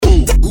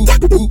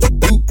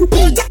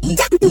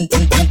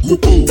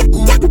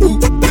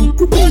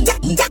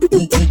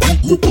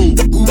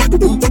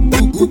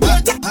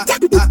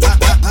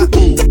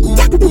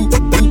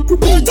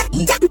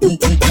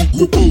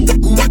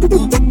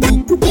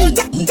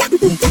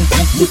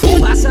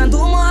Passando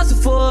o moço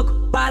fogo,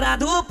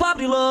 parado o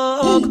pobre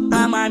louco.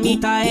 A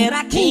marmita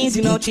era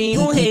 15, não tinha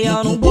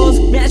R$1 no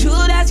bolso. Me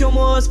ajuda, seu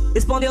moço,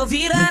 respondeu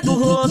virando o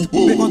rosto.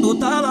 Vem quando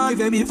tá lá e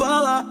vem me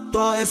falar,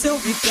 só é se eu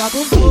ficar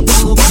com tudo.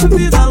 Louca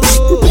vida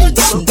louca,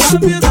 louca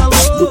vida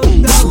louca.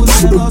 Carro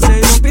zero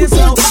sem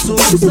opção,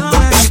 solução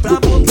é ir pra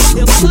boca.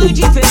 Eu fui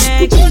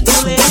diferente,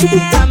 o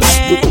Lele era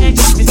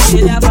mente. Se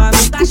espelhava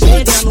no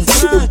Kaxeta, no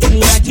funk,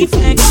 linha de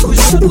frente. O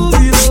jogo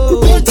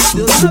virou,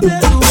 Deus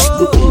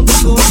abençoou.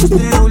 Todos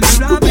têm o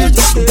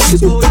livramento,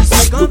 eles hoje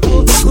se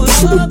cantou. O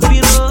jogo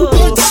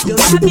virou,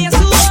 Deus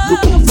abençoou.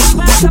 Fui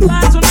passo a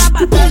passo na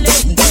batalha,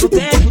 no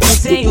tempo do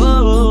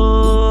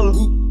Senhor.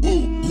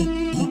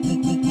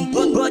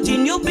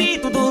 Rodinho o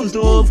pinto dos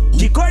novos,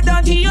 de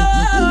cordão de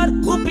ouro.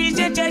 O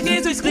pingente é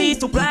Jesus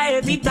Cristo pra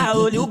evitar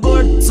olho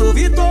gordo. Sou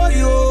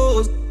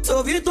vitorioso,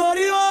 sou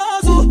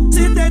vitorioso.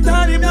 Se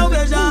tentarem me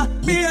alvejar,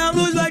 minha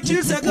luz vai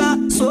te cegar.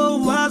 Sou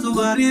um vaso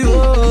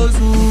valioso.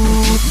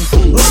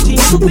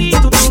 Rodinho o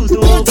pinto dos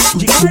novos,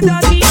 de cordão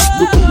de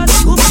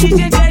ouro. O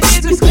pingente é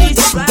Jesus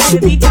Cristo pra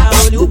evitar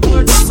olho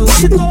gordo. Sou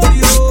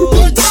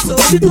vitorioso, sou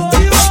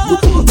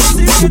vitorioso.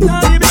 Se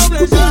tentarem me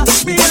alvejar,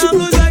 minha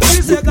luz vai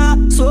te cegar.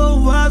 Sou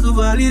um vaso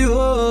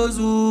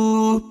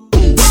valioso.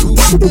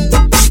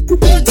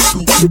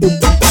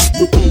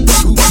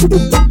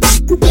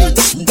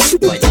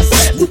 Vai dar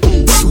certo.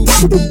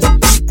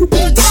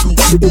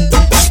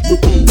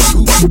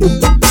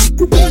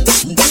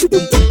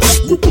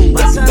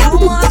 Passando o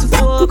moço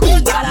fogo,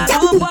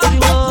 parado o pobre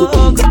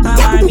louco. A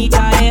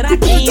marmita era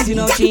 15,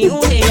 não tinha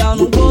R$1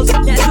 no bolso.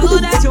 Me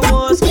ajuda, seu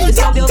moço,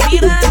 respondeu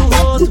virando o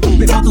rosto.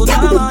 Vem quando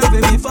tá lá e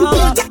vem me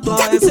falar, só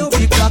é se eu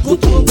ficar com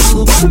tudo.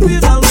 Louca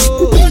vida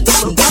louca,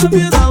 louca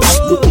vida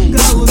louca.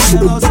 Carro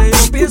zero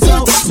sem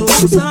opção,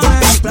 solução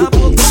é ir pra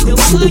boca. Eu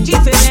fui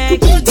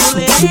diferente, o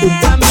Lele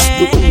era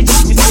mente.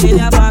 Se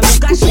espelhava no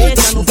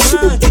Kaxeta, no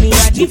funk,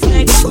 linha de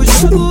frente. O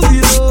jogo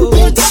virou,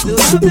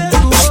 Deus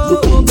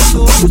abençoou.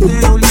 Todos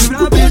têm o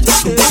livramento,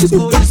 eles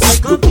hoje se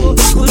cantou. O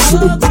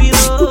jogo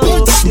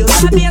virou,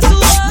 Deus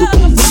abençoou.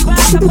 Fui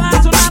passo a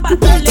passo na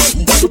batalha,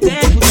 no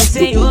tempo do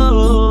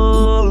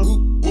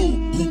Senhor.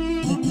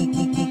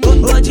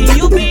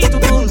 Rodinho o pinto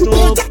dos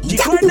novos, de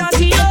cordão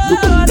de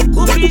ouro.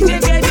 O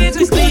pingente é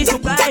Jesus Cristo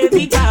pra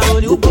evitar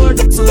olho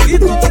gordo. Sou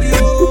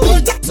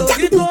vitorioso, sou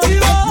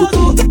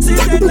vitorioso. Se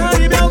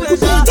tentarem me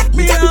alvejar,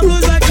 minha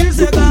luz vai te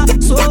cegar.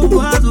 Sou um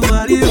vaso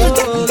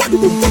valioso.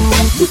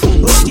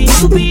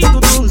 Rodinho o pinto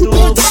dos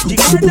novos, de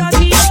cordão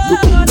de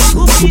ouro.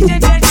 O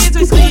pingente é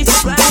Jesus Cristo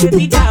pra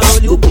evitar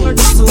olho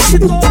gordo. Sou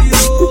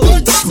vitorioso,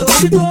 sou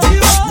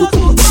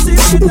vitorioso. Se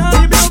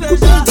tentarem me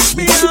alvejar,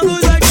 minha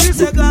luz vai te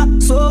cegar.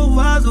 Sou um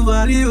vaso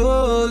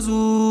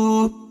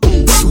valioso.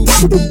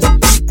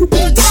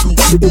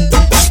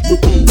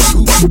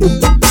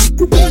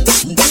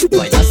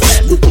 Vai dar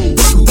certo.